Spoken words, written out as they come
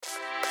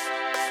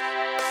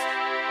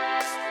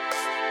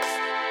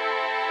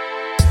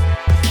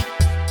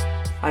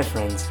Hi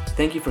friends,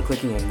 thank you for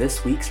clicking on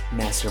this week's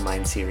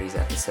Mastermind Series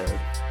episode.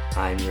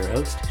 I'm your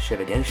host,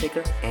 Shiva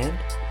Danshaker, and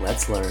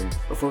let's learn.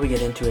 Before we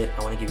get into it,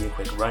 I want to give you a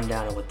quick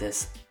rundown of what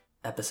this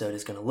episode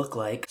is going to look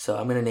like. So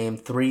I'm going to name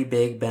 3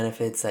 big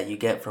benefits that you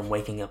get from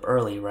waking up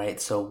early, right?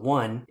 So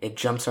 1, it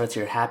jumpstarts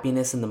your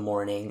happiness in the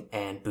morning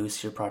and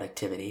boosts your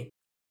productivity.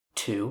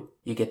 2,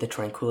 you get the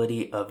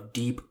tranquility of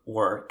deep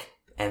work.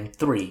 And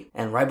 3,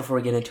 and right before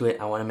we get into it,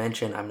 I want to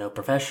mention I'm no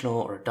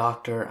professional or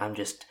doctor. I'm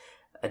just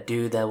a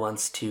dude that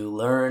wants to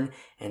learn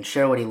and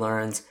share what he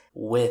learns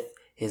with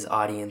his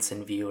audience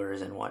and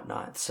viewers and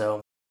whatnot.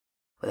 So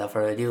without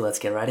further ado, let's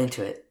get right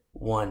into it.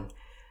 1,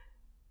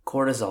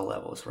 cortisol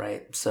levels,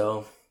 right?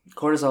 So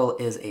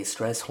cortisol is a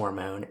stress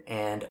hormone,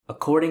 and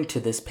according to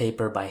this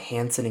paper by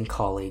Hansen and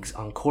colleagues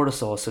on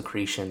cortisol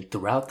secretion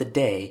throughout the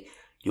day,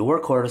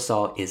 your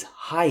cortisol is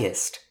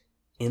highest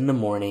in the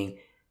morning.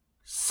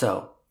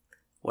 So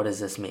what does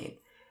this mean?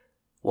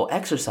 Well,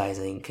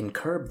 exercising can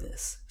curb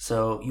this.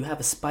 So you have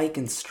a spike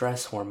in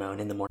stress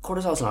hormone in the morning.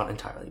 Cortisol is not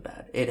entirely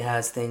bad. It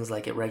has things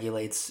like it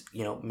regulates,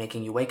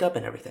 making you wake up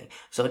and everything.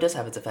 So it does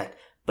have its effect.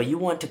 But you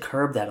want to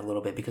curb that a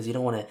little bit because you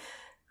don't want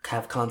to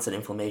have constant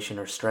inflammation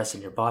or stress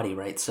in your body,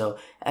 right? So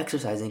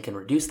exercising can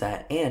reduce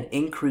that and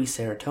increase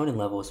serotonin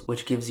levels,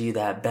 which gives you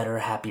that better,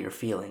 happier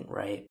feeling,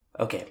 right?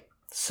 Okay,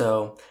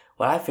 so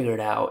what I figured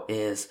out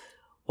is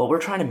what we're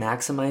trying to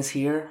maximize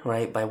here,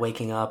 right, by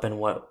waking up, and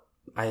what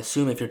I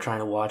assume if you're trying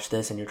to watch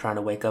this and you're trying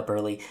to wake up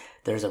early,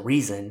 there's a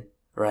reason,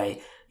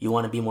 right? You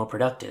want to be more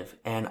productive.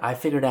 And I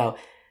figured out,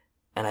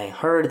 and I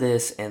heard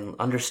this and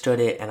understood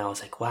it, and I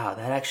was like, wow,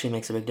 that actually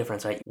makes a big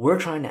difference, right? We're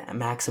trying to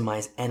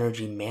maximize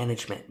energy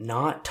management,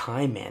 not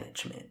time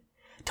management.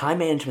 Time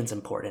management's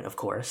important, of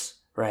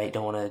course, right?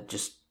 Don't want to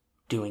just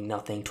doing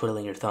nothing,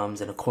 twiddling your thumbs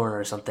in a corner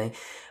or something.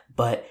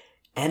 But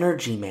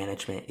energy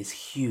management is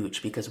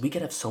huge because we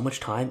could have so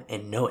much time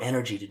and no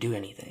energy to do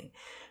anything.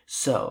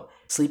 So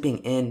sleeping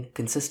in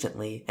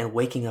consistently and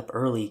waking up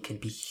early can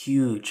be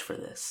huge for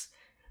this,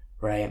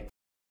 right?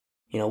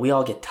 We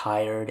all get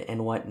tired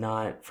and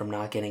whatnot from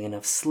not getting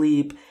enough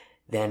sleep.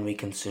 Then we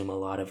consume a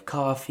lot of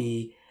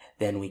coffee.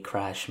 Then we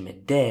crash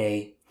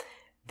midday.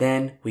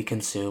 Then we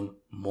consume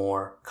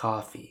more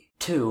coffee.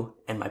 2,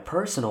 and my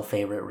personal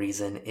favorite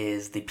reason,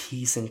 is the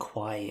peace and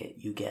quiet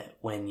you get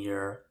when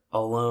you're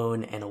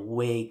alone and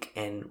awake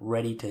and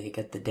ready to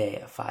get the day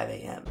at 5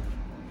 a.m.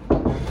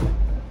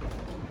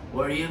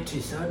 What are you up to,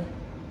 son?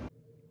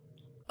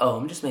 Oh,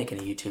 I'm just making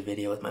a YouTube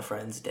video with my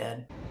friend's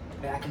dad.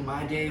 Back in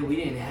my day, we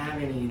didn't have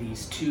any of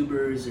these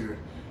tubers or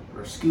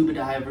scuba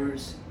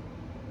divers.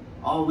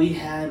 All we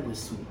had was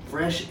some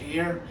fresh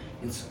air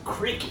and some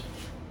cricket.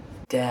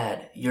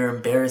 Dad, you're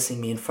embarrassing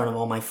me in front of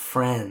all my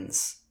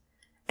friends.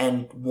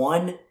 And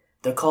 1,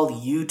 they're called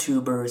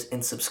YouTubers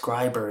and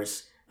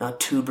subscribers, not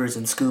tubers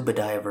and scuba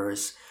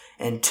divers.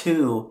 And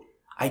 2,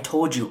 I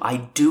told you I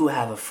do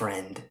have a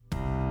friend.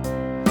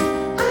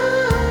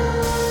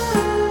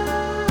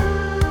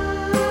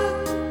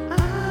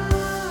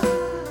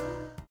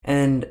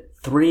 And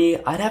 3,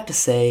 I'd have to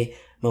say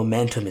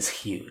momentum is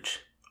huge,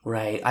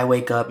 right? I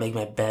wake up, make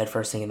my bed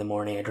first thing in the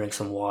morning, I drink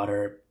some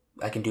water,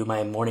 I can do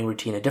my morning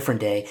routine a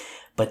different day,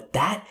 but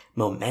that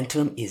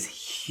momentum is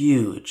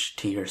huge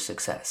to your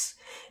success.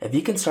 If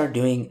you can start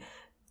doing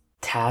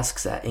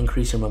tasks that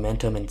increase your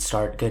momentum and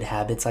start good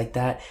habits like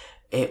that,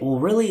 it will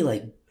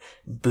really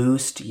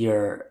boost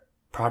your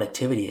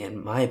productivity,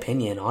 in my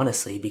opinion,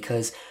 honestly,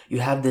 because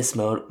you have this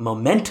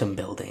momentum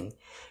building.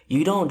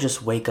 You don't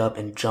just wake up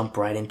and jump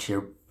right into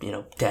your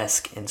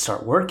desk and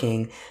start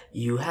working.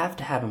 You have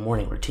to have a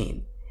morning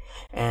routine.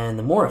 And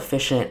the more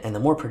efficient and the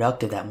more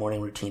productive that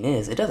morning routine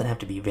is, it doesn't have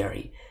to be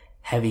very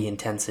heavy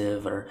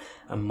intensive or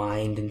a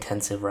mind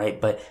intensive, right?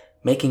 But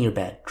making your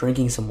bed,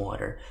 drinking some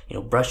water,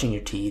 brushing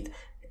your teeth,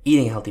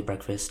 eating a healthy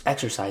breakfast,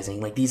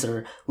 exercising, these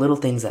are little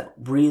things that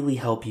really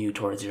help you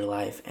towards your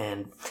life.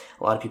 And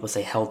a lot of people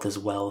say health is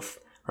wealth,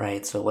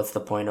 right? So what's the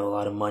point of a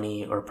lot of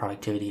money or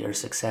productivity or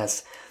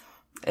success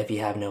if you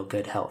have no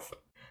good health?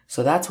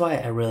 So that's why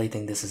I really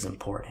think this is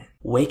important.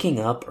 Waking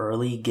up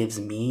early gives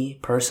me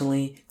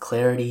personally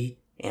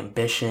clarity,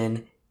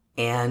 ambition,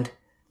 and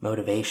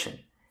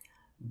motivation.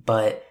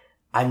 But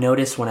I've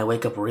noticed when I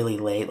wake up really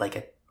late,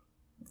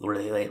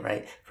 really late,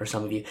 right? For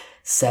some of you,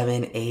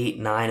 7, 8,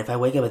 9, if I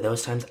wake up at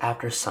those times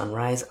after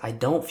sunrise, I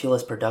don't feel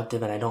as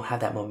productive and I don't have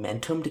that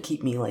momentum to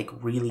keep me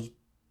really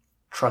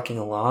trucking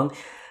along.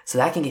 So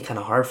that can get kind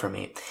of hard for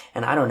me.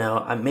 And I don't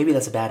know, maybe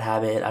that's a bad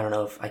habit. I don't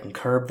know if I can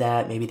curb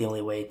that. Maybe the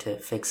only way to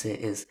fix it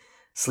is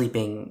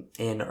sleeping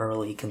in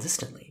early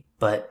consistently.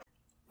 But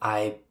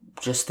I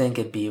just think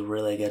it'd be a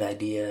really good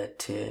idea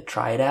to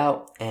try it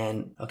out.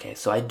 And okay,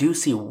 so I do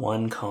see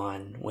one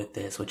con with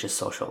this, which is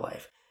social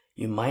life.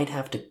 You might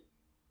have to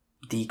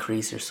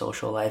decrease your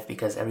social life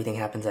because everything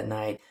happens at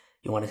night.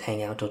 You want to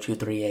hang out till 2,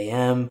 3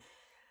 a.m.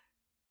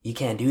 You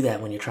can't do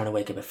that when you're trying to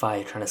wake up at 5,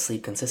 you're trying to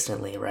sleep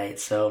consistently, right?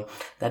 So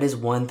that is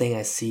one thing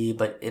I see,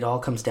 but it all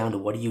comes down to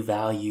what do you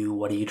value?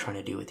 What are you trying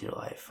to do with your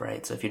life,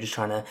 right? So if you're just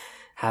trying to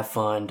have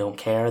fun, don't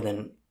care,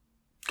 then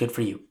good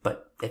for you.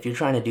 But if you're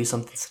trying to do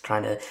something,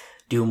 trying to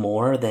do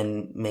more,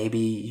 then maybe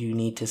you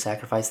need to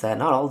sacrifice that,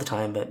 not all the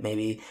time, but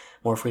maybe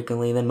more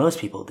frequently than most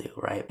people do,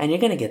 right? And you're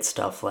going to get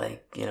stuff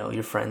like,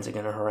 your friends are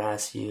going to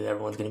harass you.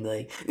 Everyone's going to be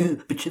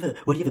like, but Shiva,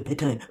 why do you have a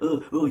bedtime?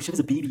 Oh, Shiva's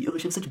a baby. Oh,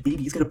 Shiva's such a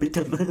baby. He's got a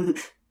bedtime.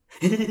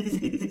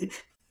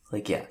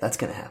 Like, yeah, that's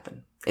going to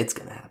happen. It's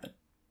going to happen.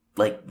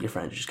 Like, your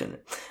friends are just going to,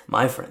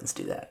 my friends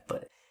do that.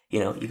 But,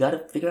 you got to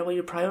figure out what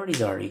your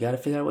priorities are. You got to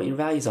figure out what your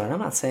values are. And I'm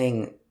not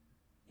saying,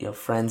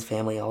 friends,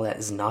 family, all that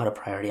is not a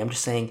priority. I'm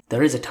just saying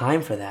there is a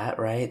time for that,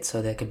 right? So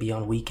that could be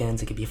on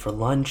weekends. It could be for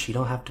lunch. You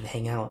don't have to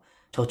hang out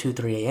till 2,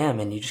 3 a.m.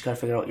 And you just got to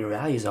figure out what your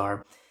values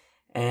are.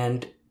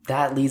 And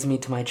that leads me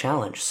to my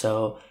challenge.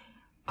 So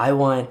I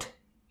want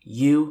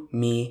you,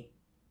 me,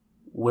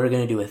 we're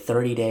going to do a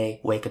 30-day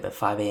wake up at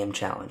 5 a.m.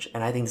 challenge.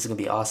 And I think this is going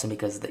to be awesome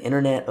because the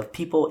internet of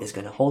people is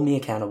going to hold me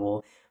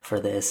accountable for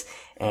this.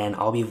 And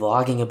I'll be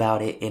vlogging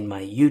about it in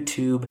my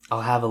YouTube.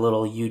 I'll have a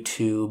little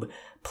YouTube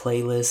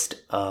playlist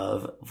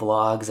of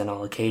vlogs, and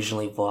I'll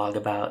occasionally vlog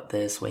about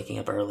this, waking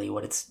up early,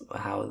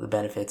 how the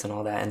benefits and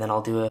all that. And then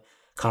I'll do a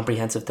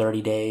comprehensive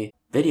 30-day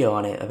video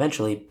on it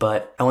eventually.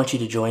 But I want you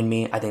to join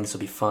me. I think this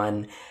will be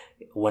fun.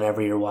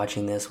 Whenever you're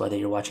watching this, whether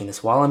you're watching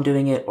this while I'm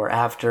doing it or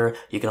after,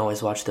 you can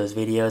always watch those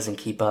videos and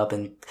keep up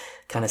and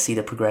kind of see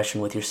the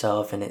progression with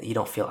yourself, and you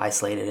don't feel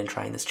isolated in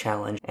trying this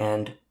challenge.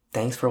 And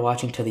thanks for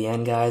watching to the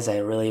end, guys. I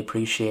really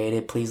appreciate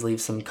it. Please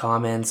leave some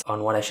comments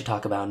on what I should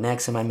talk about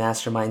next in my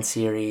Mastermind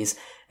series.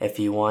 If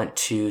you want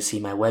to see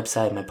my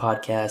website, my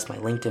podcast, my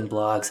LinkedIn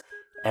blogs,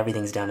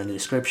 everything's down in the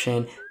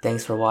description.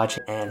 Thanks for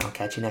watching, and I'll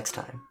catch you next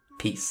time.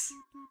 Peace.